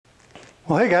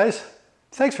Well, hey guys,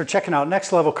 thanks for checking out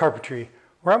Next Level Carpentry,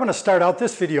 where I'm going to start out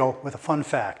this video with a fun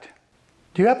fact.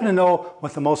 Do you happen to know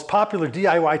what the most popular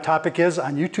DIY topic is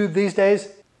on YouTube these days?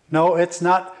 No, it's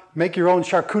not make your own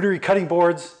charcuterie cutting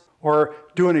boards or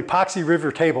do an epoxy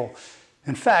river table.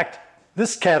 In fact,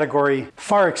 this category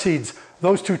far exceeds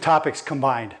those two topics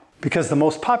combined, because the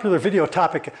most popular video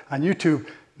topic on YouTube,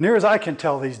 near as I can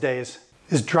tell these days,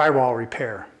 is drywall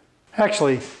repair.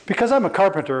 Actually, because I'm a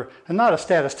carpenter and not a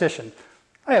statistician,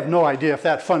 I have no idea if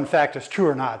that fun fact is true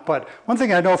or not, but one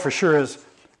thing I know for sure is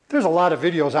there's a lot of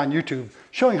videos on YouTube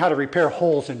showing how to repair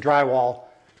holes in drywall,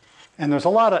 and there's a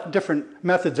lot of different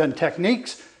methods and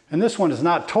techniques, and this one is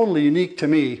not totally unique to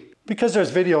me because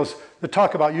there's videos that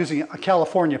talk about using a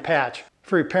California patch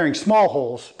for repairing small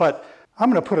holes, but I'm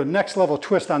going to put a next level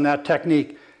twist on that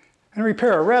technique and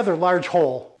repair a rather large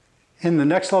hole in the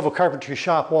Next Level Carpentry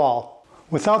shop wall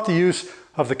without the use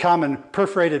of the common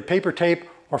perforated paper tape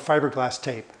or fiberglass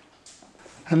tape.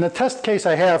 And the test case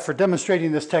I have for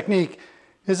demonstrating this technique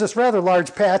is this rather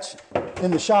large patch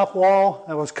in the shop wall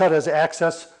that was cut as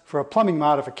access for a plumbing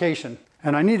modification.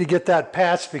 And I need to get that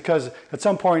patched because at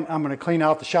some point I'm going to clean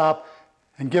out the shop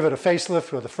and give it a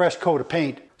facelift with a fresh coat of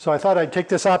paint. So I thought I'd take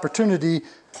this opportunity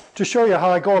to show you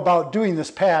how I go about doing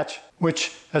this patch,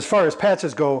 which as far as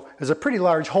patches go is a pretty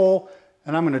large hole,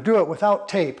 and I'm going to do it without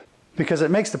tape because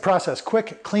it makes the process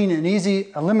quick, clean, and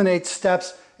easy, eliminates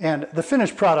steps, and the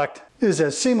finished product is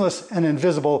as seamless and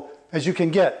invisible as you can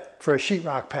get for a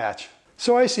sheetrock patch.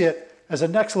 So I see it as a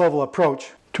next level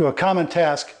approach to a common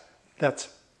task that's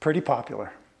pretty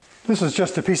popular. This is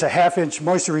just a piece of 1/2-inch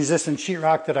moisture resistant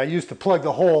sheetrock that I used to plug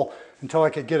the hole until I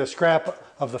could get a scrap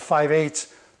of the 5/8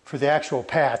 for the actual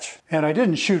patch. And I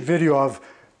didn't shoot video of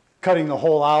cutting the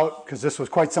hole out because this was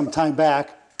quite some time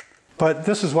back. But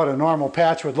this is what a normal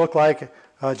patch would look like,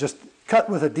 just cut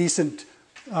with a decent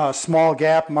small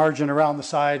gap margin around the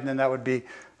side, and then that would be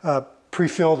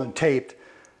pre-filled and taped.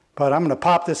 But I'm going to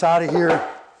pop this out of here,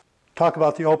 talk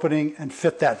about the opening, and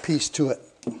fit that piece to it.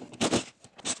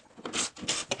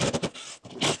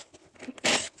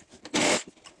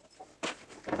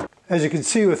 As you can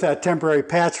see with that temporary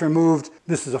patch removed,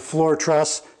 this is a floor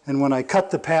truss, and when I cut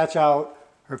the patch out,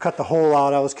 or cut the hole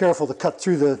out, I was careful to cut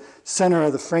through the center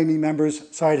of the framing members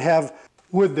so I'd have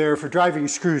wood there for driving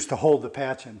screws to hold the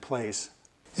patch in place.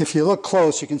 If you look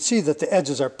close, you can see that the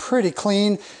edges are pretty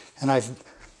clean, and I've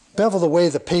beveled away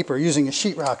the paper using a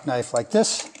sheetrock knife like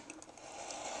this.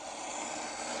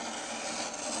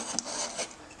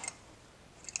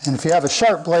 And if you have a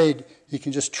sharp blade, you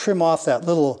can just trim off that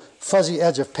little fuzzy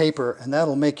edge of paper, and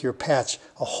that'll make your patch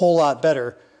a whole lot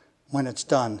better when it's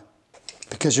done,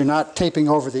 because you're not taping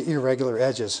over the irregular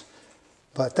edges.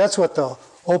 But that's what the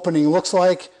opening looks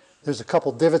like. There's a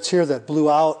couple divots here that blew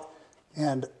out,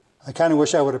 and I kind of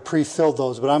wish I would have pre-filled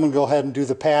those, but I'm going to go ahead and do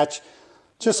the patch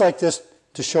just like this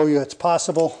to show you it's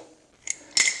possible,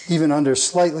 even under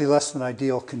slightly less than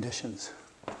ideal conditions.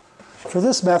 For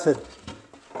this method,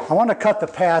 I want to cut the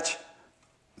patch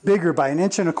bigger by 1.25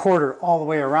 inches all the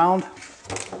way around.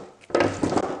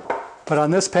 But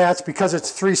on this patch, because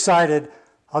it's 3-sided,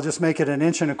 I'll just make it 1.25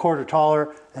 inches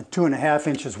taller and 2.5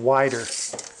 inches wider.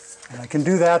 And I can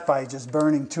do that by just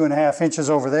burning 2.5 inches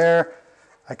over there.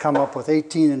 I come up with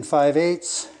 18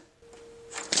 5/8.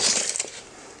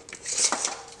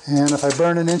 And if I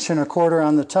burn 1.25 inches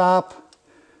on the top,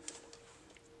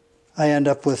 I end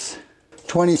up with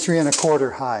 23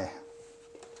 1/4 high.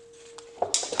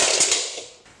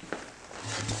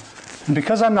 And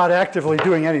because I'm not actively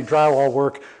doing any drywall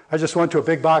work, I just went to a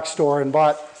big box store and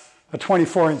bought a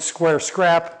 24-inch square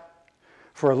scrap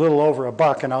for a little over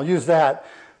 $1, and I'll use that.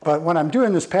 But when I'm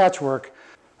doing this patchwork,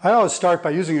 I always start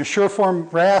by using a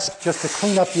Surform rasp just to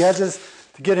clean up the edges,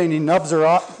 to get any nubs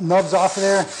off of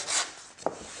there.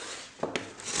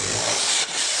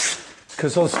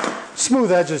 Because those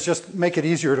smooth edges just make it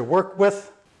easier to work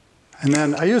with. And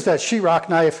then I use that sheetrock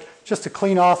knife just to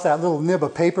clean off that little nib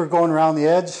of paper going around the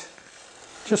edge,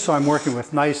 just so I'm working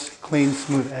with nice, clean,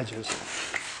 smooth edges.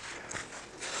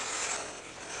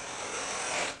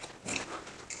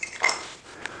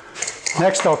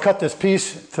 Next, I'll cut this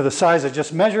piece to the size I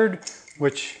just measured,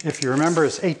 which, if you remember,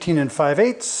 is 18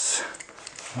 5/8.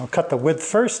 I'll cut the width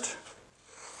first.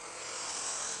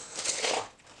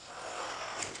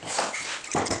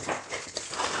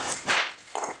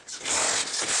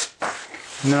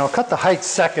 And then I'll cut the height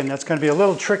second. That's going to be a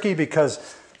little tricky because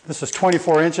this is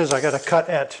 24 inches. I got to cut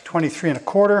at 23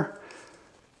 1/4.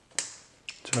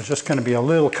 So it's just going to be a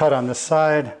little cut on this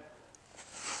side.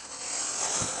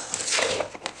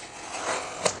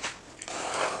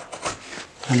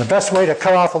 And the best way to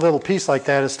cut off a little piece like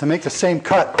that is to make the same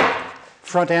cut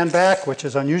front and back, which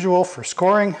is unusual for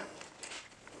scoring.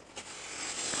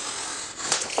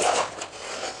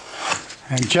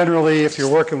 And generally, if you're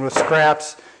working with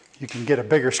scraps, you can get a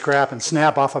bigger scrap and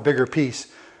snap off a bigger piece.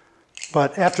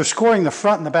 But after scoring the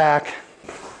front and the back,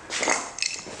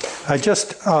 I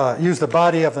just use the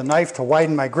body of the knife to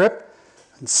widen my grip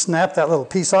and snap that little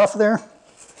piece off there.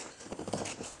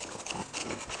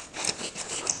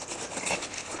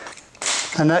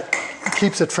 And that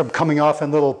keeps it from coming off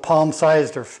in little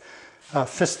palm-sized or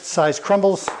fist-sized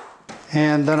crumbles.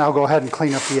 And then I'll go ahead and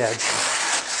clean up the edge.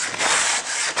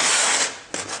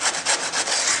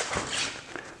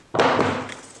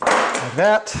 Like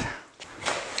that.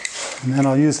 And then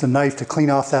I'll use the knife to clean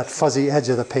off that fuzzy edge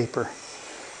of the paper.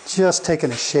 Just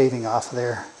taking a shaving off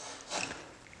there.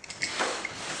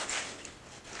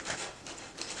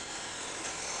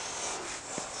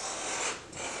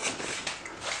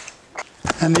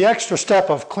 And the extra step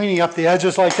of cleaning up the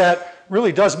edges like that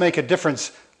really does make a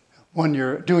difference when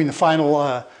you're doing the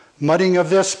final mudding of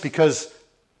this, because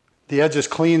the edge is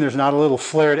clean. There's not a little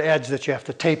flared edge that you have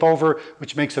to tape over,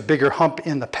 which makes a bigger hump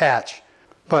in the patch.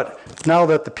 But now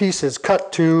that the piece is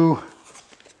cut to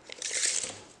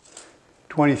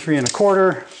 23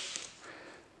 1/4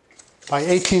 by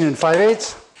 18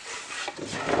 5/8,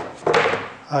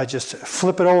 I just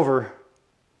flip it over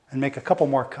and make a couple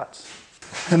more cuts.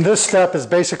 And this step is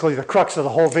basically the crux of the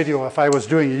whole video. If I was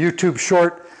doing a YouTube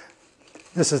short,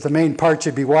 this is the main part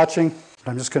you'd be watching.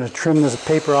 I'm just going to trim this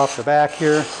paper off the back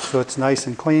here so it's nice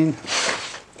and clean.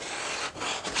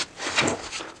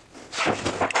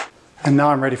 And now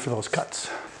I'm ready for those cuts.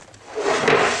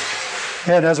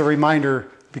 And as a reminder,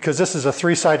 because this is a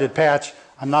three-sided patch,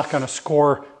 I'm not going to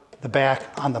score the back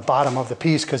on the bottom of the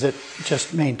piece because it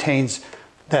just maintains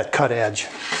that cut edge.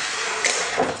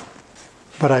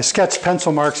 But I sketched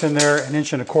pencil marks in there 1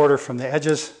 1/4 from the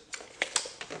edges.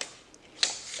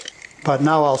 But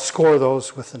now I'll score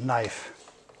those with the knife.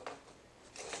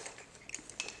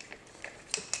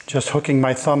 Just hooking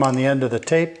my thumb on the end of the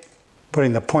tape,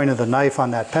 putting the point of the knife on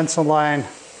that pencil line,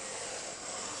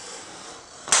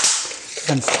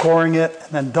 and scoring it,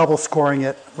 and then double scoring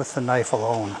it with the knife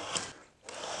alone.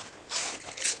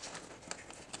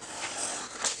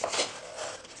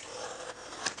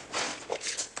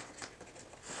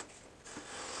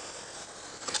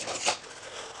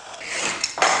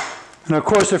 And of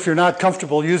course, if you're not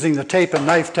comfortable using the tape and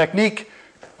knife technique,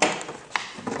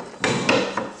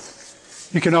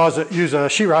 you can also use a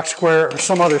sheetrock square or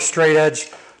some other straight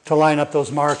edge to line up those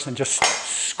marks and just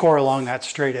score along that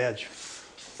straight edge.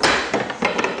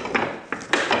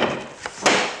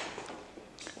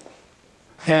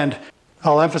 And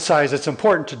I'll emphasize it's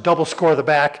important to double score the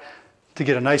back to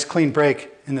get a nice clean break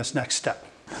in this next step.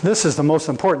 This is the most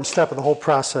important step of the whole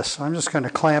process. So I'm just going to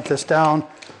clamp this down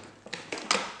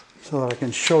so that I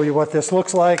can show you what this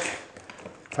looks like.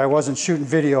 If I wasn't shooting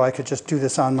video, I could just do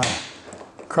this on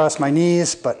across my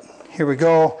knees, but here we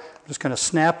go. I'm just going to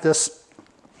snap this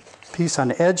piece on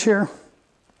the edge here.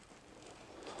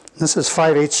 This is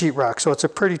 5/8 sheetrock, so it's a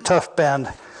pretty tough bend.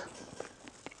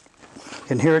 You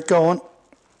can hear it going.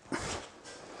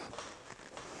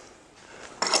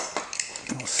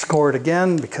 I'll score it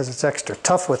again because it's extra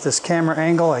tough with this camera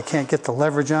angle. I can't get the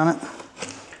leverage on it.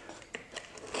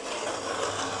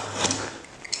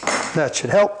 That should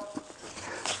help.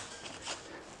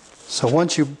 So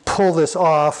once you pull this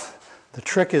off, the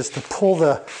trick is to pull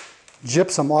the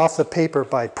gypsum off the paper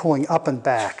by pulling up and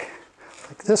back,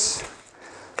 like this.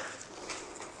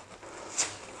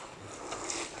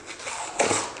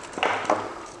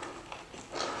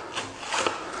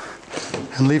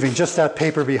 And leaving just that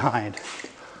paper behind.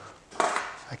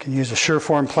 I can use a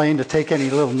Surform plane to take any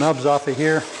little nubs off of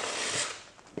here.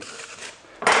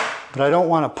 But I don't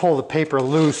want to pull the paper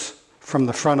loose from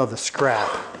the front of the scrap.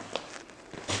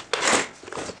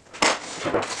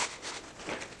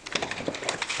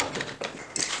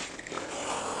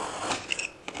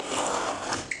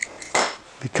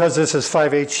 Because this is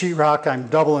 5/8 sheetrock, I'm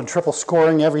double and triple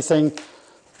scoring everything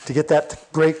to get that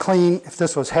grate clean. If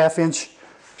this was 1/2 inch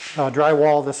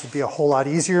drywall, this would be a whole lot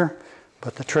easier.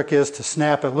 But the trick is to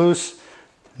snap it loose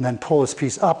and then pull this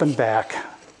piece up and back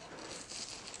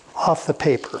off the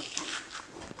paper.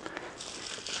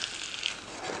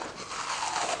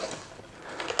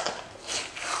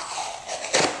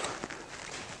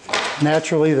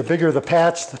 Naturally, the bigger the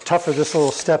patch, the tougher this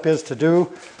little step is to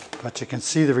do, but you can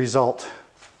see the result.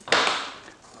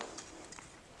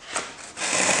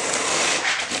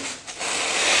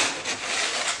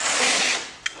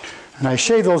 And I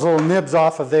shave those little nibs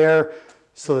off of there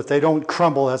so that they don't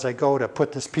crumble as I go to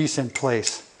put this piece in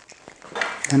place.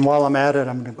 And while I'm at it,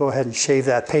 I'm going to go ahead and shave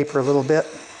that paper a little bit.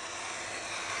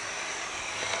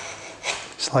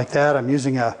 Just like that. I'm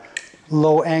using a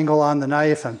low angle on the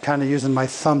knife. I'm kind of using my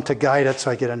thumb to guide it so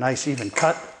I get a nice even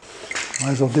cut.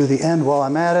 Might as well do the end while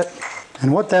I'm at it.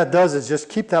 And what that does is just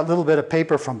keep that little bit of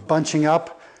paper from bunching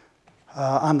up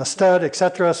on the stud,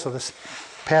 etc. So this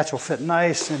patch will fit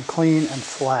nice and clean and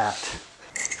flat.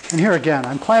 And here again,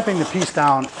 I'm clamping the piece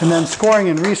down and then scoring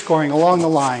and rescoring along the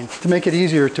line to make it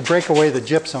easier to break away the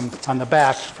gypsum on the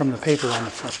back from the paper on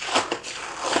the front.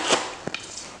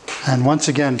 And once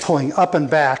again, pulling up and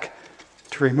back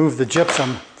to remove the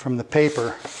gypsum from the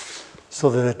paper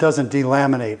so that it doesn't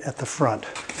delaminate at the front.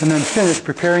 And then finish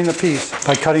preparing the piece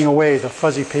by cutting away the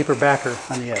fuzzy paper backer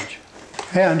on the edge.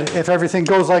 And if everything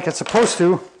goes like it's supposed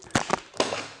to,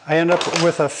 I end up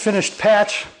with a finished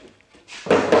patch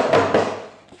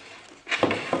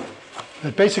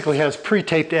that basically has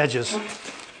pre-taped edges.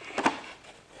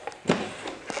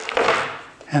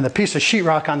 And the piece of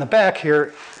sheetrock on the back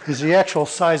here is the actual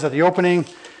size of the opening,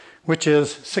 which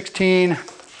is 16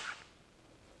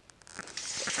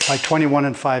 by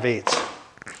 21 5/8.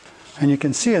 And you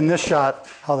can see in this shot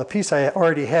how the piece I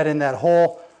already had in that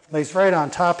hole lays right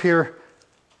on top here,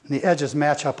 and the edges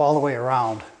match up all the way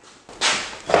around.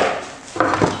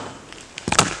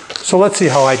 So let's see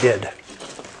how I did.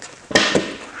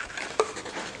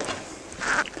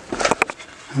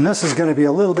 And this is going to be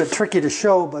a little bit tricky to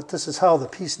show, but this is how the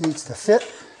piece needs to fit.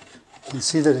 You can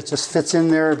see that it just fits in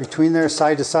there, between there,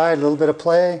 side to side, a little bit of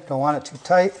play. Don't want it too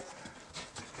tight.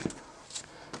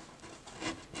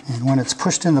 And when it's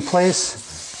pushed into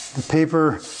place, the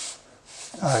paper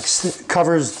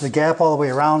covers the gap all the way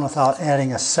around without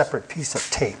adding a separate piece of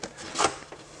tape.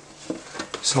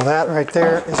 So that right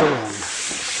there is a win.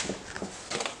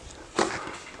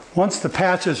 Once the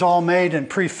patch is all made and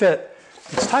pre-fit,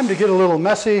 it's time to get a little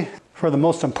messy for the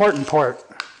most important part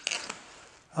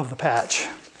of the patch.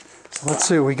 So let's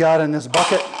see what we got in this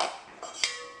bucket.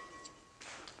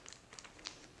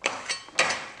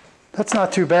 That's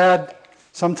not too bad.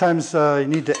 Sometimes you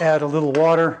need to add a little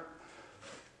water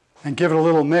and give it a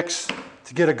little mix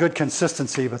to get a good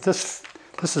consistency, but this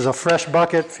is a fresh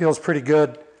bucket, feels pretty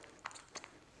good.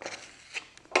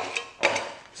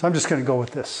 So I'm just going to go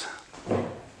with this.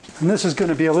 And this is going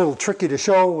to be a little tricky to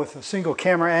show with a single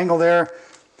camera angle there,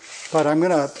 but I'm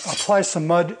going to apply some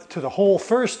mud to the hole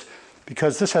first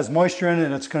because this has moisture in it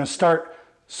and it's going to start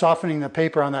softening the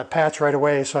paper on that patch right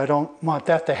away, so I don't want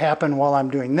that to happen while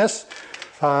I'm doing this.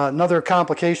 Another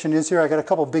complication is here, I got a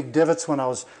couple big divots when I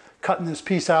was cutting this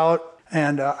piece out,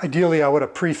 and ideally I would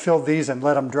have pre-filled these and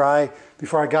let them dry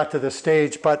before I got to this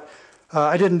stage, but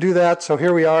I didn't do that, so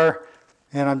here we are,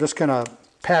 and I'm just going to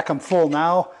pack them full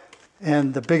now.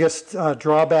 And the biggest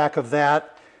drawback of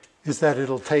that is that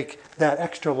it'll take that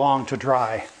extra long to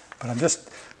dry. But I'm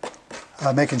just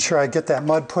making sure I get that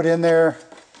mud put in there,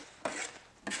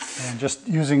 and just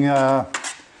using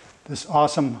this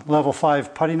awesome level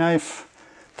 5 putty knife,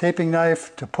 taping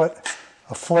knife, to put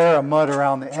a flare of mud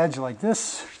around the edge like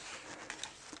this.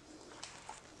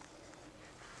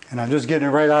 And I'm just getting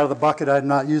it right out of the bucket. I'm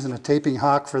not using a taping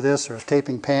hock for this or a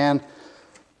taping pan.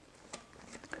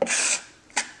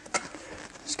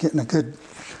 Getting a good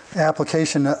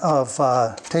application of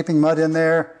taping mud in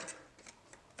there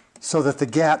so that the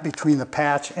gap between the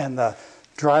patch and the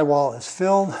drywall is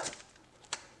filled.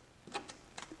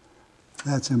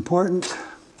 That's important.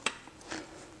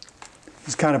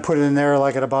 Just kind of put it in there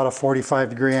like at about a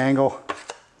 45-degree angle.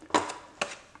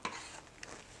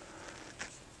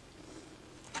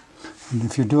 And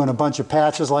if you're doing a bunch of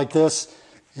patches like this,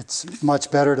 it's much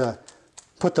better to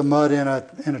put the mud in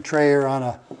a tray or on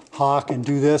a hock and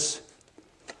do this.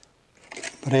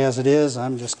 But as it is,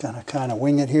 I'm just going to kind of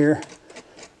wing it here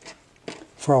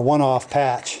for a one-off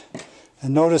patch.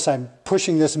 And notice I'm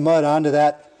pushing this mud onto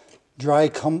that dry,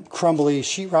 crumbly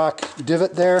sheetrock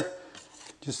divot there.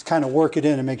 Just kind of work it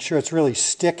in and make sure it's really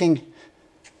sticking.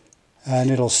 And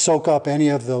it'll soak up any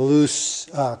of the loose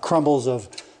crumbles of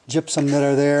gypsum that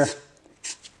are there.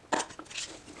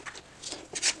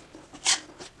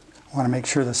 I want to make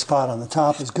sure the spot on the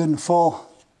top is good and full.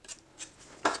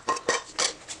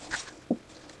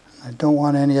 I don't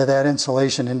want any of that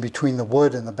insulation in between the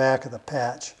wood and the back of the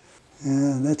patch.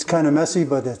 And that's kind of messy,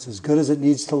 but it's as good as it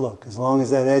needs to look, as long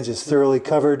as that edge is thoroughly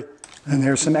covered. And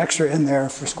there's some extra in there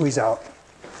for squeeze out.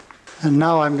 And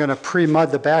now I'm going to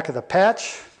pre-mud the back of the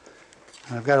patch.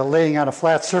 And I've got it laying on a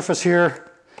flat surface here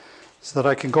so that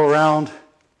I can go around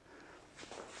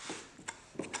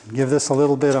and give this a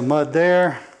little bit of mud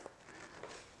there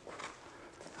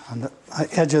on the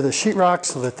edge of the sheetrock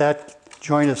so that that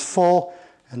joint is full,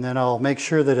 and then I'll make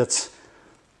sure that it's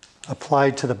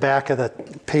applied to the back of the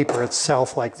paper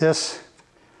itself like this.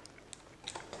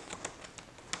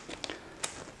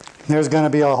 There's going to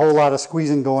be a whole lot of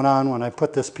squeezing going on when I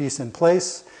put this piece in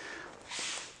place.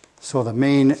 So the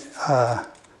main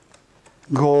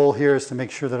goal here is to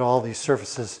make sure that all these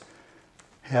surfaces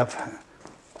have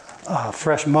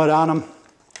fresh mud on them.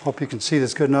 Hope you can see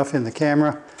this good enough in the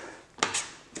camera.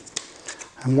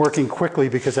 I'm working quickly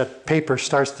because that paper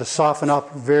starts to soften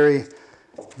up very,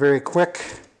 very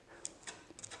quick.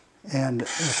 And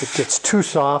if it gets too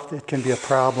soft, it can be a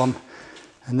problem.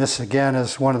 And this again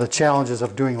is one of the challenges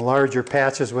of doing larger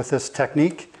patches with this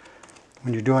technique.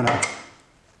 When you're doing a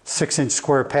 6-inch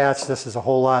square patch, this is a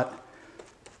whole lot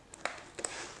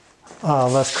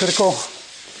less critical.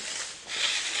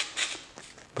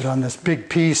 But on this big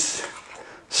piece,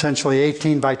 essentially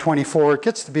 18 by 24, it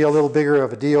gets to be a little bigger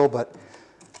of a deal, but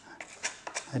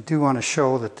I do want to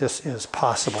show that this is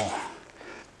possible.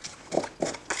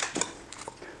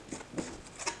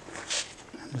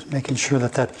 I'm just making sure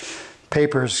that that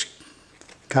paper's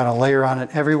got a layer on it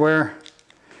everywhere,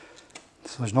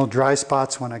 so there's no dry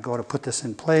spots when I go to put this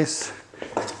in place.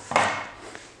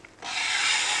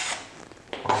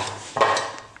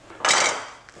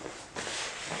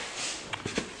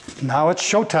 Now it's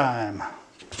showtime.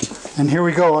 And here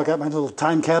we go. I got my little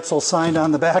time capsule signed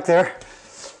on the back there.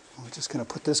 I'm just going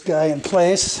to put this guy in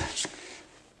place.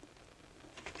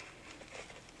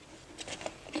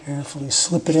 Carefully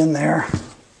slip it in there.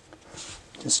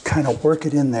 Just kind of work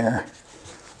it in there.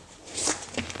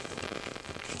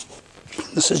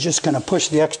 This is just going to push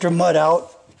the extra mud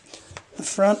out the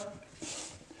front.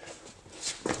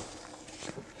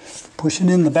 Push it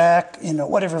in the back,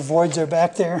 whatever voids are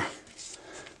back there.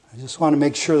 I just want to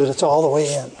make sure that it's all the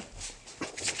way in.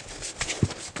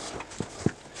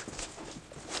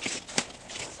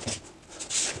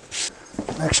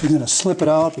 I'm actually going to slip it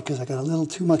out because I got a little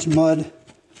too much mud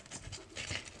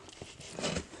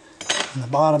in the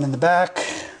bottom and the back.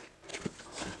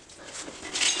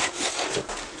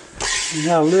 I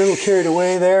got a little carried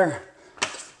away there,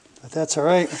 but that's all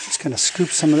right. I'm just going to scoop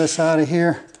some of this out of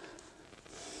here.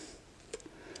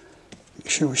 Make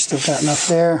sure we still got enough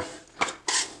there.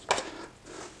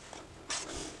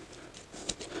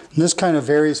 And this kind of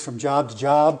varies from job to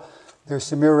job. There's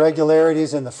some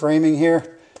irregularities in the framing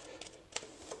here,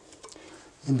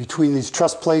 in between these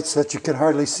truss plates that you can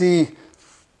hardly see.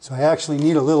 So I actually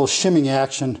need a little shimming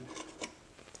action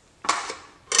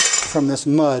from this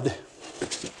mud.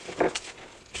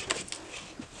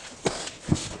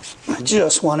 I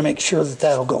just want to make sure that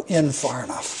that'll go in far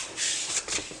enough.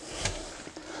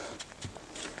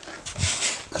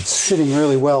 It's fitting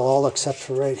really well, all except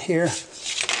for right here.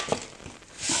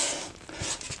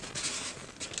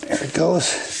 There it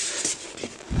goes.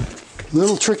 A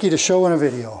little tricky to show in a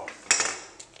video.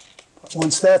 But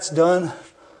once that's done,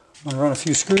 I'm going to run a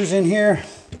few screws in here.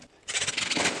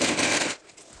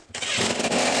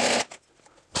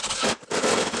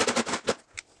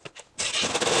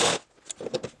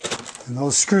 And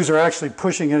those screws are actually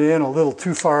pushing it in a little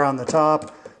too far on the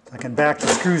top. I can back the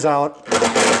screws out.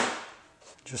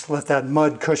 Just let that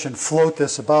mud cushion float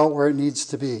this about where it needs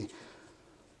to be.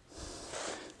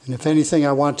 And if anything,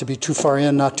 I want it to be too far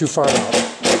in, not too far out.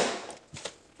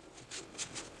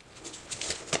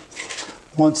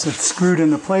 Once it's screwed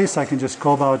into place, I can just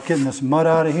go about getting this mud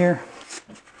out of here.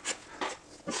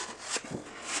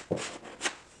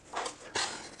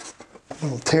 A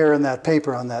little tear in that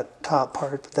paper on that top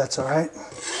part, but that's all right.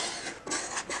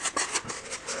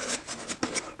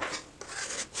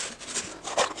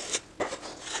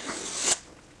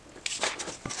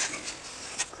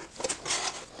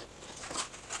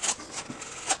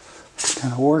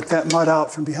 Kind of work that mud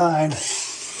out from behind.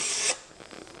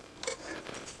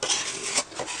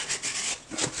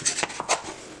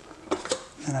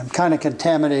 And I'm kind of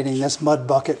contaminating this mud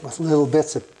bucket with little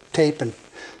bits of tape and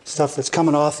stuff that's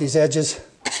coming off these edges.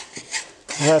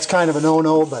 And that's kind of a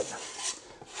no-no, but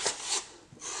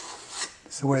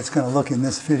it's the way it's going to look in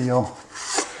this video.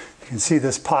 You can see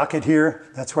this pocket here.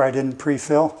 That's where I didn't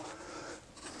pre-fill.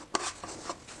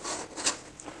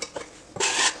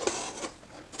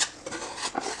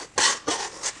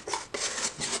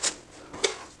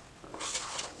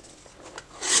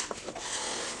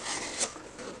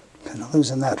 Kind of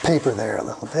losing that paper there a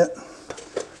little bit.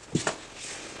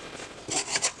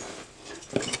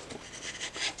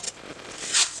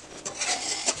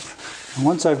 And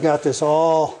once I've got this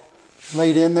all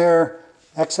laid in there,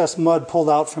 excess mud pulled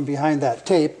out from behind that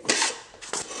tape,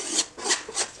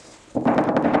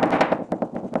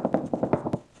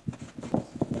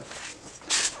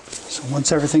 so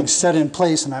once everything's set in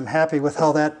place and I'm happy with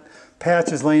how that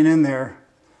patch is laying in there,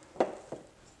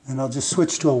 then I'll just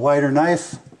switch to a wider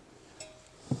knife.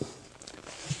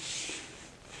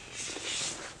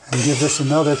 And and give this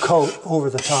another coat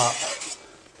over the top.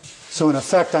 So in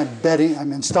effect,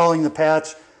 I'm installing the patch,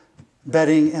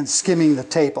 bedding, and skimming the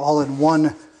tape all at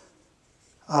one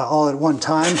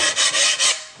time,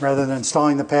 rather than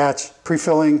installing the patch,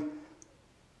 pre-filling,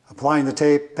 applying the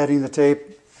tape, bedding the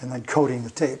tape, and then coating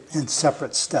the tape in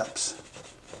separate steps.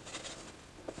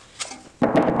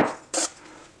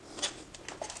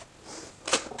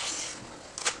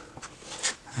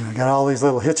 And I got all these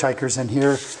little hitchhikers in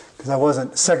here because I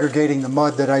wasn't segregating the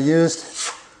mud that I used,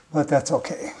 but that's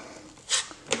okay.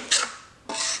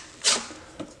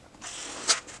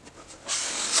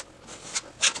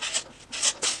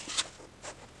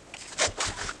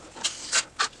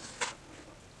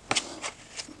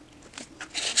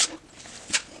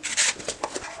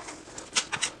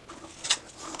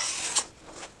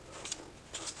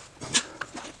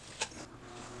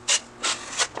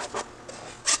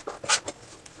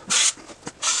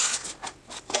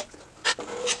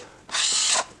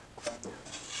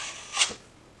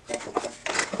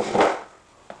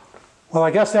 Well,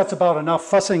 I guess that's about enough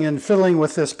fussing and fiddling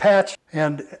with this patch.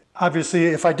 And obviously,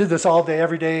 if I did this all day,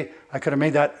 every day, I could have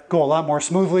made that go a lot more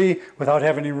smoothly without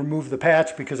having to remove the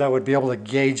patch, because I would be able to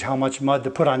gauge how much mud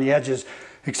to put on the edges,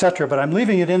 etc. But I'm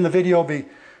leaving it in the video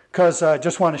because I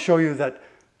just want to show you that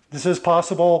this is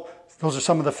possible. Those are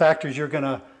some of the factors you're going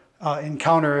to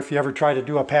encounter if you ever try to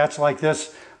do a patch like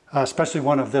this, especially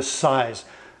one of this size.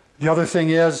 The other thing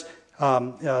is,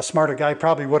 a smarter guy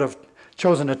probably would have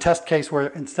chosen a test case where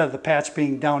instead of the patch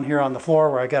being down here on the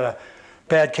floor where I got a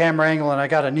bad camera angle and I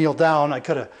got to kneel down, I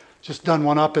could have just done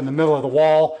one up in the middle of the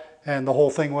wall, and the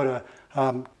whole thing would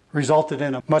have resulted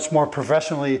in a much more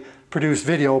professionally produced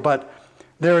video. But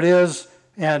there it is,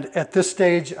 and at this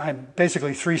stage I'm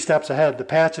basically 3 steps ahead. The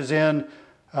patch is in,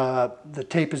 the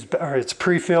tape is, or it's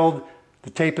pre-filled, the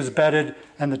tape is bedded,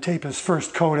 and the tape is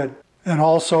first coated. And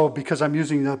also, because I'm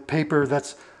using the paper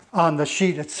that's on the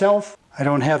sheet itself, I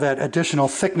don't have that additional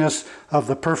thickness of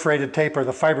the perforated tape or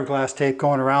the fiberglass tape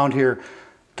going around here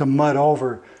to mud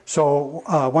over. So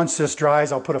once this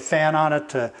dries, I'll put a fan on it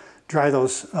to dry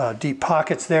those deep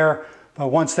pockets there. But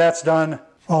once that's done,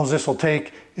 all this will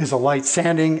take is a light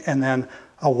sanding and then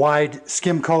a wide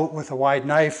skim coat with a wide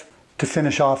knife to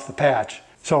finish off the patch.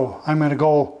 So I'm going to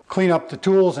go clean up the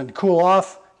tools and cool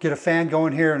off, get a fan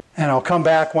going here, and I'll come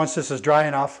back once this is dry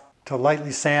enough to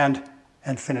lightly sand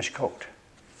and finish coat.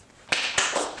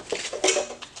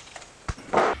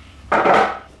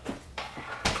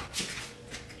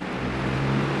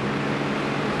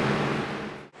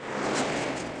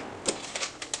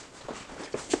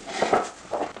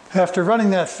 After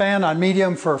running that fan on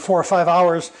medium for 4 or 5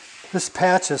 hours, this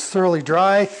patch is thoroughly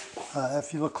dry.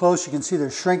 If you look close, you can see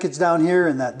there's shrinkage down here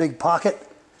in that big pocket.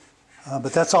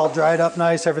 But that's all dried up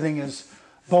nice. Everything is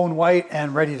bone white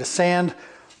and ready to sand.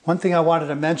 One thing I wanted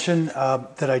to mention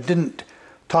that I didn't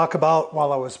talk about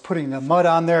while I was putting the mud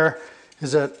on there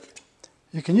is that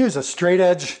you can use a straight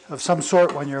edge of some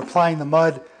sort when you're applying the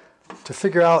mud to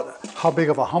figure out how big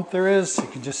of a hump there is. You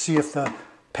can just see if the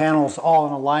panel's all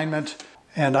in alignment.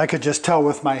 And I could just tell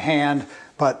with my hand,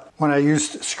 but when I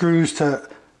used screws to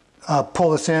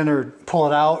pull this in or pull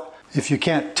it out, if you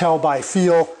can't tell by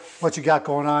feel what you got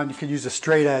going on, you can use a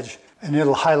straight edge and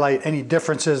it'll highlight any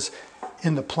differences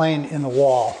in the plane in the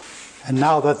wall. And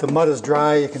now that the mud is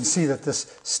dry, you can see that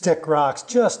this stick rocks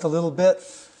just a little bit.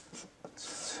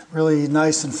 It's really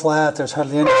nice and flat. There's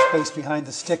hardly any space behind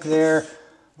the stick there.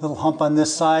 Little hump on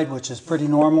this side, which is pretty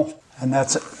normal. And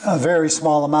that's a very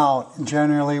small amount.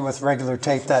 Generally with regular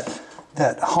tape,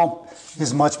 that hump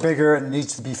is much bigger and it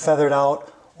needs to be feathered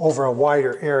out over a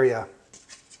wider area.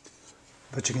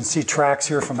 But you can see tracks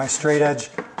here from my straight edge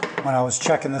when I was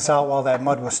checking this out while that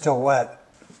mud was still wet.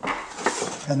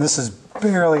 And this is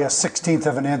barely 1/16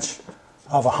 of an inch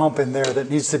of a hump in there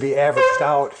that needs to be averaged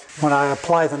out when I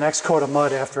apply the next coat of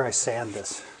mud after I sand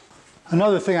this.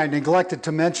 Another thing I neglected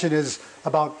to mention is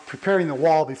about preparing the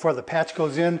wall before the patch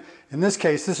goes in. In this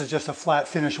case, this is just a flat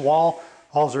finish wall.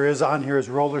 All there is on here is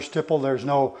roller stipple. There's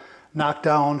no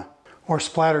knockdown or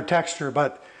splatter texture,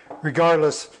 but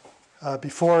regardless,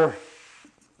 before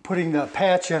putting the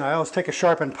patch in, I always take a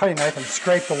sharpened putty knife and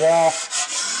scrape the wall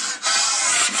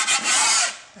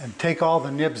and take all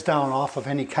the nibs down off of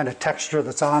any kind of texture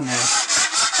that's on there.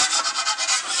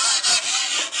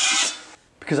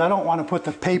 Because I don't want to put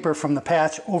the paper from the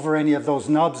patch over any of those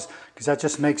nubs, because that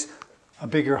just makes a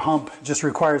bigger hump, just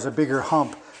requires a bigger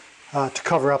hump to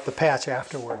cover up the patch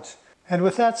afterwards. And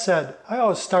with that said, I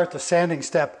always start the sanding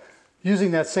step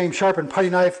using that same sharpened putty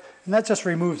knife, and that just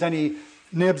removes any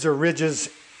nibs or ridges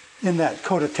in that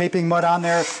coat of taping mud on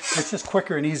there. It's just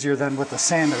quicker and easier than with the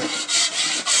sander.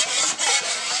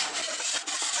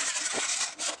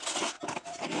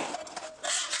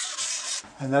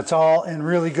 And that's all in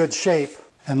really good shape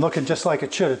and looking just like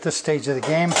it should at this stage of the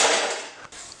game.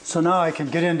 So now I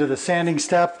can get into the sanding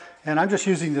step, and I'm just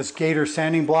using this Gator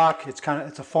sanding block. It's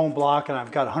a foam block, and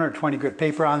I've got 120 grit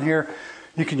paper on here.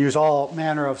 You can use all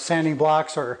manner of sanding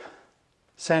blocks or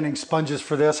sanding sponges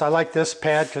for this. I like this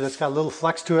pad because it's got a little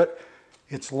flex to it.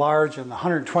 It's large, and the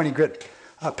 120 grit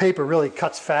paper really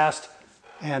cuts fast,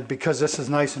 and because this is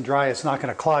nice and dry, it's not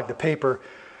going to clog the paper.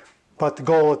 But the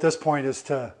goal at this point is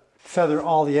to feather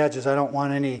all the edges. I don't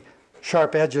want any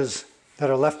sharp edges that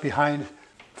are left behind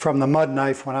from the mud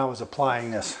knife when I was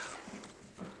applying this.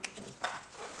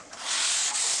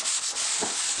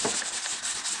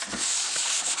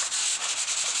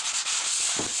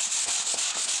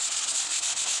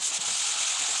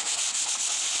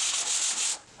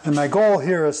 And my goal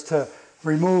here is to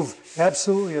remove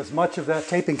absolutely as much of that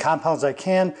taping compound as I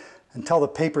can until the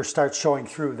paper starts showing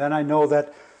through. Then I know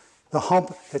that the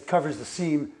hump that covers the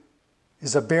seam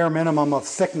is a bare minimum of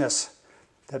thickness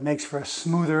that makes for a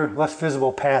smoother, less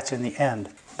visible patch in the end.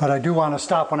 But I do want to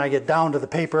stop when I get down to the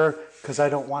paper because I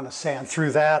don't want to sand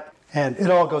through that. And it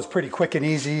all goes pretty quick and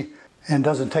easy and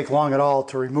doesn't take long at all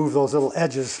to remove those little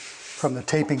edges from the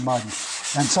taping mud.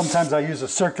 And sometimes I use a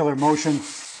circular motion,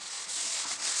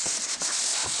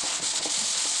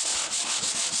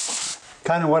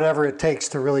 kind of whatever it takes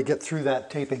to really get through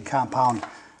that taping compound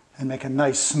and make a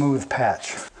nice smooth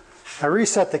patch. I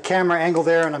reset the camera angle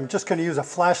there, and I'm just going to use a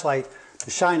flashlight to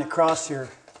shine across here,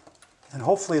 and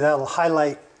hopefully that'll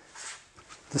highlight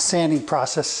the sanding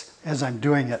process as I'm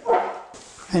doing it.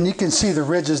 And you can see the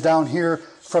ridges down here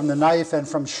from the knife and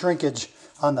from shrinkage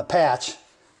on the patch,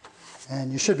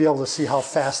 and you should be able to see how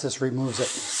fast this removes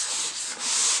it.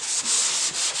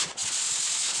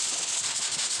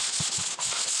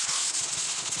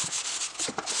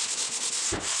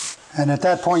 And at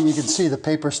that point you can see the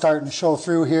paper starting to show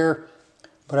through here,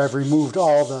 but I've removed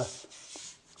all the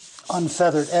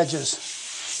unfeathered edges,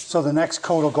 so the next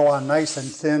coat will go on nice and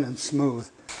thin and smooth.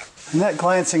 And that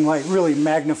glancing light really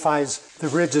magnifies the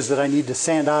ridges that I need to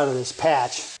sand out of this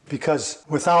patch, because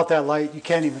without that light you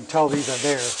can't even tell these are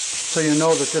there. So you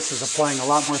know that this is applying a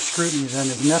lot more scrutiny than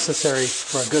is necessary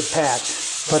for a good patch.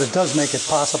 But it does make it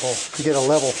possible to get a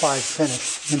level 5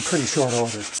 finish in pretty short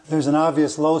order. There's an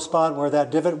obvious low spot where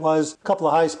that divot was, a couple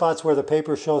of high spots where the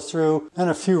paper shows through, and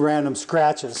a few random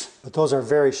scratches. But those are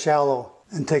very shallow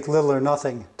and take little or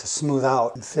nothing to smooth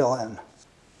out and fill in.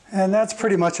 And that's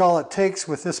pretty much all it takes,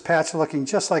 with this patch looking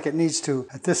just like it needs to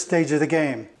at this stage of the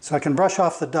game. So I can brush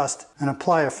off the dust and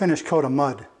apply a finished coat of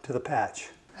mud to the patch.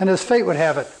 And as fate would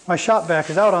have it, my shop vac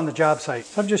is out on the job site,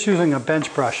 so I'm just using a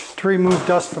bench brush to remove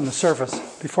dust from the surface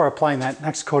before applying that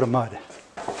next coat of mud.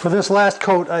 For this last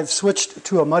coat, I've switched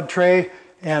to a mud tray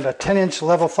and a 10-inch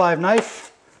level 5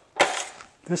 knife.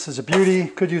 This is a beauty.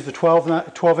 Could use a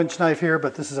 12-inch knife here,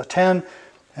 but this is a 10,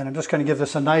 and I'm just going to give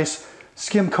this a nice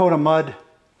skim coat of mud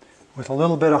with a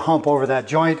little bit of hump over that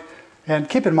joint. And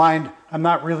keep in mind, I'm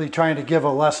not really trying to give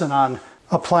a lesson on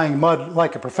applying mud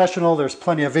like a professional. There's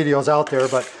plenty of videos out there,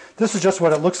 but this is just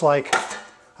what it looks like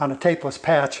on a tapeless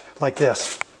patch like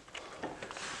this.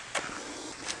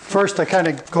 First, I kind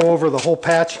of go over the whole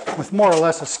patch with more or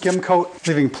less a skim coat,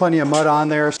 leaving plenty of mud on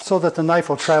there so that the knife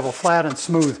will travel flat and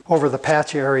smooth over the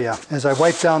patch area as I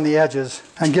wipe down the edges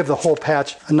and give the whole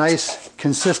patch a nice,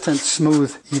 consistent,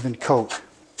 smooth, even coat.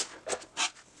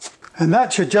 And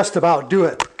that should just about do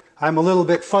it. I'm a little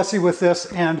bit fussy with this,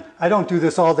 and I don't do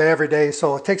this all day every day,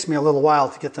 so it takes me a little while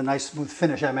to get the nice smooth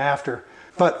finish I'm after.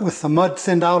 But with the mud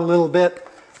thinned out a little bit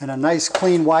and a nice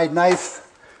clean wide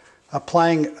knife,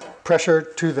 applying pressure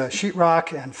to the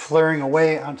sheetrock and flaring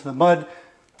away onto the mud,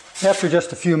 after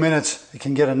just a few minutes you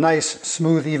can get a nice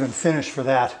smooth even finish for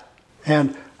that.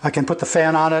 And I can put the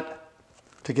fan on it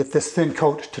to get this thin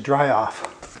coat to dry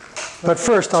off. But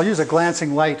first, I'll use a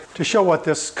glancing light to show what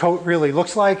this coat really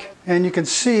looks like. And you can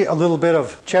see a little bit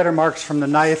of chatter marks from the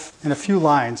knife and a few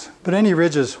lines. But any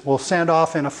ridges will sand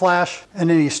off in a flash,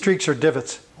 and any streaks or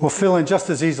divots will fill in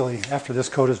just as easily after this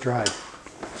coat is dried.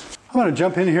 I'm going to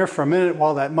jump in here for a minute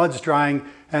while that mud's drying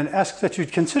and ask that you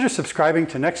consider subscribing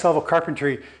to Next Level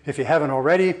Carpentry if you haven't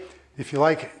already. If you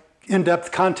like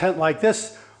in-depth content like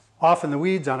this, off in the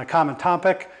weeds on a common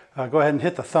topic, go ahead and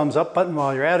hit the thumbs up button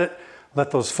while you're at it.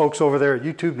 Let those folks over there at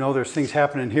YouTube know there's things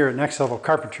happening here at Next Level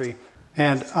Carpentry.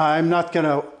 And I'm not going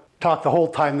to talk the whole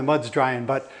time the mud's drying,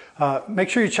 but make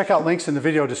sure you check out links in the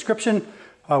video description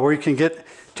where you can get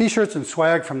t-shirts and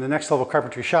swag from the Next Level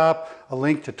Carpentry shop, a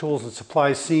link to tools and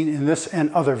supplies seen in this and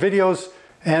other videos,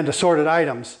 and assorted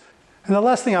items. And the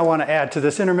last thing I want to add to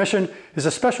this intermission is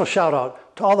a special shout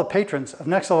out to all the patrons of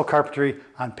Next Level Carpentry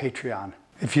on Patreon.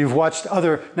 If you've watched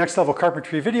other Next Level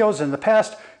Carpentry videos in the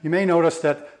past, you may notice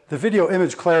that the video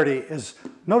image clarity is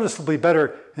noticeably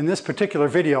better in this particular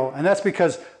video, and that's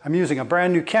because I'm using a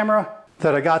brand new camera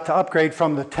that I got to upgrade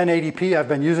from the 1080p I've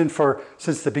been using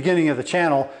since the beginning of the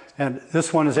channel, and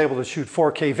this one is able to shoot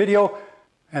 4K video,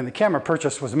 and the camera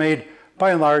purchase was made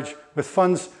by and large with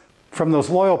funds from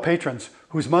those loyal patrons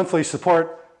whose monthly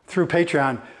support through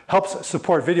Patreon helps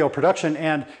support video production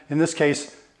and, in this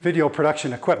case, video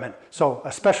production equipment. So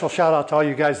a special shout out to all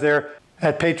you guys there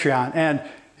at Patreon. And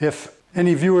if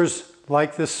any viewers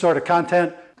like this sort of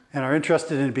content and are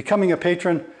interested in becoming a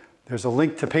patron, there's a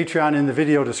link to Patreon in the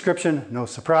video description, no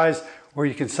surprise, where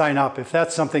you can sign up if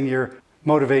that's something you're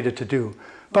motivated to do.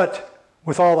 But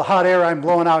with all the hot air I'm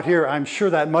blowing out here, I'm sure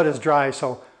that mud is dry,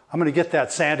 so I'm going to get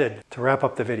that sanded to wrap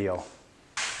up the video.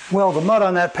 Well, the mud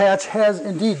on that patch has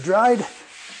indeed dried.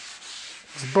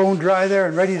 It's bone dry there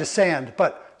and ready to sand,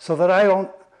 but so that I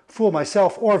don't fool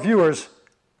myself or viewers,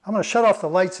 I'm going to shut off the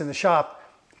lights in the shop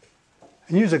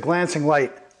and use a glancing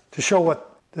light to show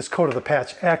what this coat of the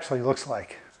patch actually looks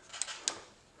like.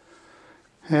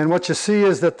 And what you see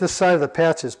is that this side of the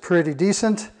patch is pretty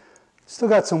decent. Still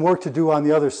got some work to do on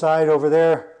the other side over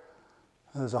there.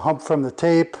 There's a hump from the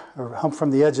tape, or a hump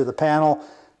from the edge of the panel.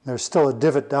 There's still a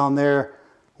divot down there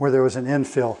where there was an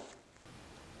infill.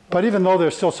 But even though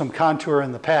there's still some contour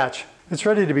in the patch, it's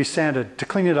ready to be sanded to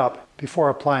clean it up before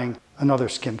applying another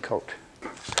skim coat.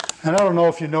 And I don't know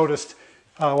if you noticed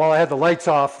while I had the lights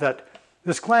off that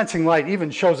this glancing light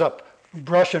even shows up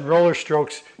brush and roller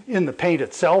strokes in the paint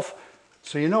itself.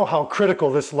 So you know how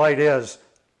critical this light is.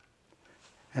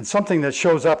 And something that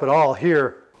shows up at all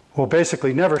here will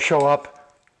basically never show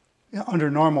up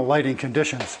under normal lighting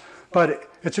conditions. But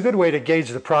it's a good way to gauge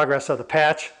the progress of the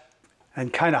patch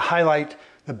and kind of highlight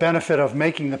the benefit of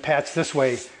making the patch this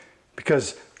way,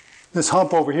 because this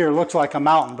hump over here looks like a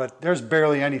mountain, but there's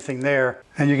barely anything there.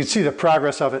 And you can see the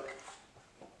progress of it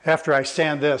after I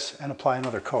sand this and apply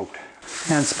another coat.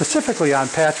 And specifically on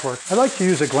patchwork, I like to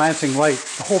use a glancing light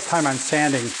the whole time I'm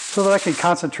sanding so that I can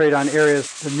concentrate on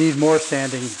areas that need more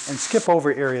sanding and skip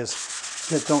over areas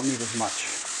that don't need as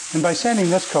much. And by sanding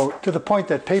this coat to the point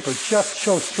that paper just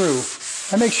shows through,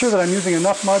 I make sure that I'm using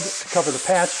enough mud to cover the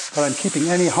patch, but I'm keeping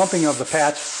any humping of the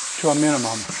patch to a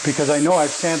minimum, because I know I've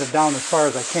sanded down as far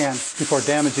as I can before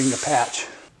damaging the patch.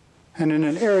 And in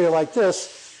an area like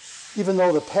this, even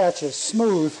though the patch is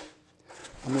smooth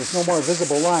and there's no more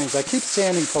visible lines, I keep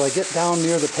sanding till I get down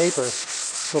near the paper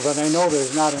so that I know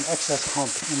there's not an excess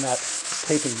hump in that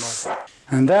taping mud.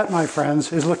 And that, my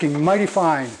friends, is looking mighty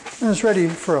fine and is ready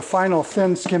for a final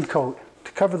thin skim coat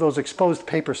to cover those exposed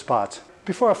paper spots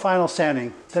before a final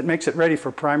sanding that makes it ready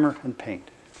for primer and paint.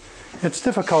 It's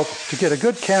difficult to get a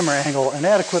good camera angle and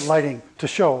adequate lighting to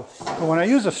show, but when I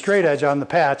use a straight edge on the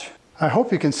patch, I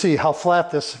hope you can see how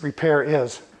flat this repair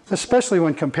is, especially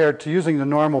when compared to using the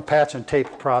normal patch and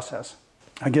tape process.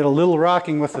 I get a little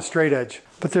rocking with the straight edge,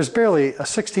 but there's barely a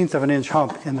 1/16 of an inch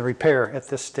hump in the repair at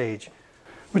this stage,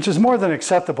 which is more than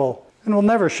acceptable and will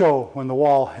never show when the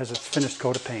wall has its finished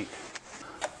coat of paint.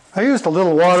 I used a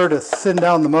little water to thin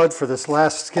down the mud for this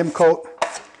last skim coat,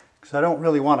 because I don't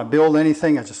really want to build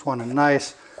anything. I just want a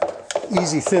nice,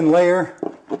 easy, thin layer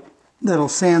that'll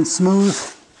sand smooth.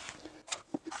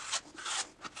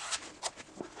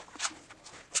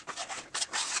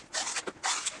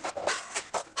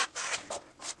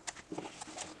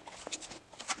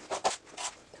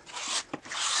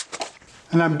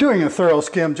 And I'm doing a thorough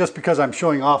skim just because I'm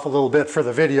showing off a little bit for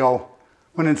the video,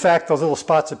 when in fact those little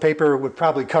spots of paper would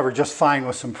probably cover just fine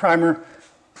with some primer.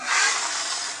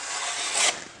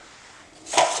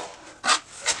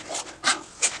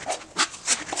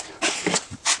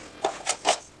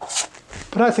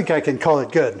 But I think I can call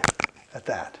it good at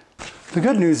that. The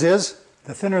good news is,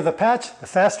 the thinner the patch, the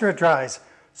faster it dries.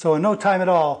 So in no time at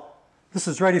all, this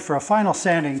is ready for a final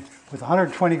sanding with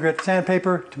 120 grit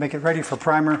sandpaper to make it ready for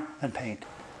primer and paint.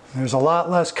 There's a lot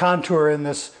less contour in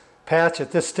this patch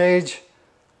at this stage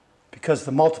because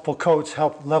the multiple coats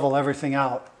help level everything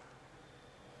out.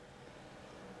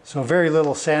 So very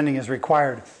little sanding is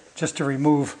required just to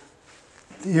remove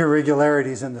the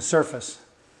irregularities in the surface,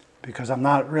 because I'm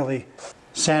not really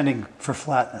sanding for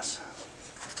flatness.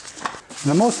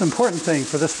 And the most important thing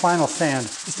for this final sand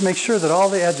is to make sure that all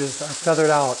the edges are feathered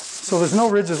out, so there's no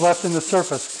ridges left in the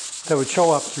surface that would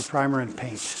show up through primer and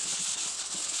paint.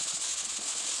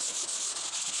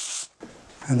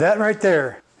 And that right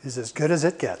there is as good as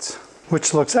it gets,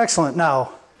 which looks excellent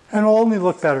now and will only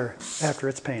look better after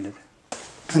it's painted.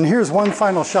 And here's one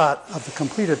final shot of the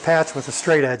completed patch with a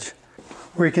straight edge,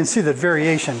 where you can see that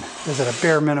variation is at a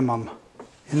bare minimum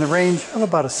in the range of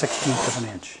about a 1/16 of an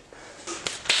inch.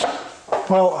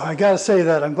 Well, I gotta say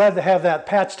that I'm glad to have that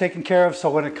patch taken care of, so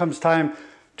when it comes time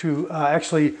to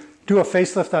actually do a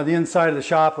facelift on the inside of the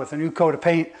shop with a new coat of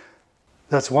paint,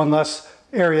 that's one less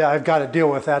area I've got to deal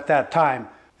with at that time.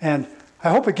 And I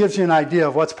hope it gives you an idea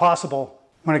of what's possible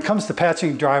when it comes to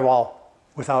patching drywall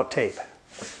without tape.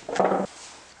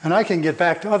 And I can get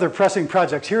back to other pressing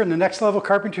projects here in the Next Level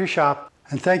Carpentry shop.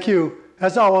 And thank you,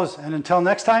 as always, and until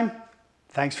next time,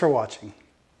 thanks for watching.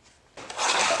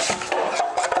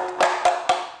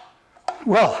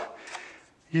 Well,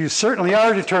 you certainly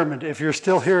are determined if you're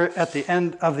still here at the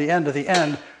end of the end of the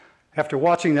end after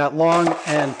watching that long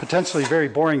and potentially very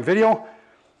boring video.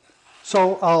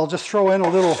 So I'll just throw in a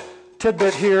little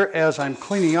tidbit here as I'm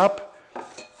cleaning up.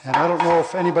 And I don't know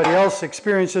if anybody else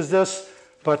experiences this,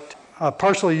 but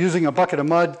partially using a bucket of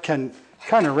mud can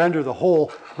kind of render the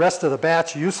whole rest of the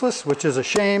batch useless, which is a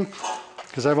shame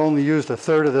because I've only used a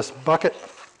third of this bucket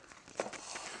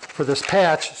for this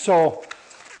patch. So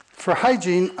for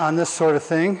hygiene on this sort of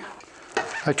thing,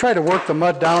 I try to work the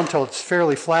mud down till it's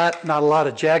fairly flat, not a lot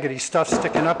of jaggedy stuff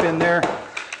sticking up in there,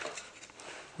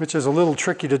 which is a little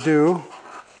tricky to do.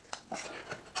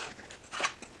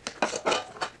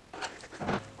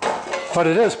 But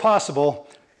it is possible,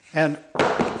 and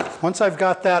once I've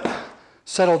got that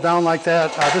settled down like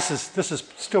that, this is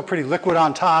still pretty liquid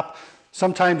on top.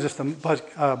 Sometimes if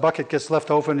the bucket gets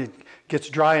left open, it gets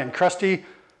dry and crusty,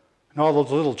 and all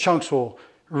those little chunks will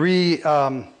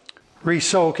re-soak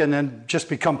and then just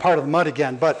become part of the mud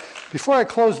again. But before I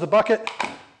close the bucket,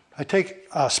 I take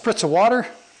a spritz of water,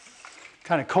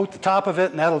 kind of coat the top of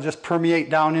it, and that'll just permeate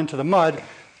down into the mud.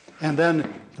 And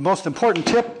then the most important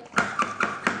tip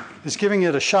is giving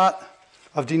it a shot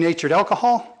of denatured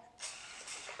alcohol.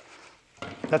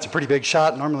 That's a pretty big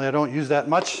shot. Normally I don't use that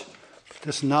much.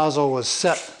 This nozzle was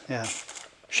set, yeah,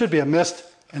 should be a mist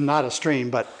and not a stream.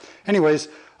 But anyways,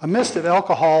 a mist of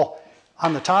alcohol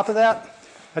on the top of that,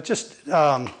 that just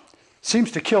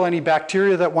seems to kill any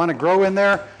bacteria that want to grow in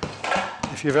there.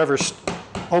 If you've ever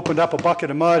opened up a bucket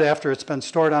of mud after it's been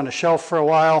stored on a shelf for a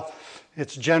while,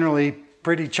 it's generally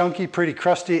pretty chunky, pretty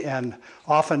crusty, and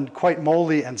often quite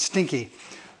moldy and stinky.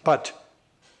 But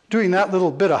doing that little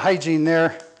bit of hygiene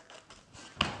there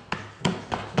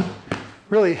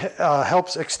really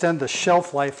helps extend the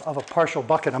shelf life of a partial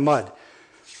bucket of mud.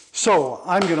 So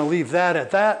I'm going to leave that at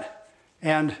that,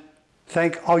 and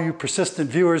thank all you persistent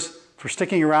viewers for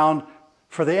sticking around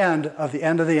for the end of the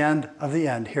end of the end of the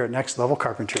end here at Next Level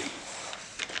Carpentry.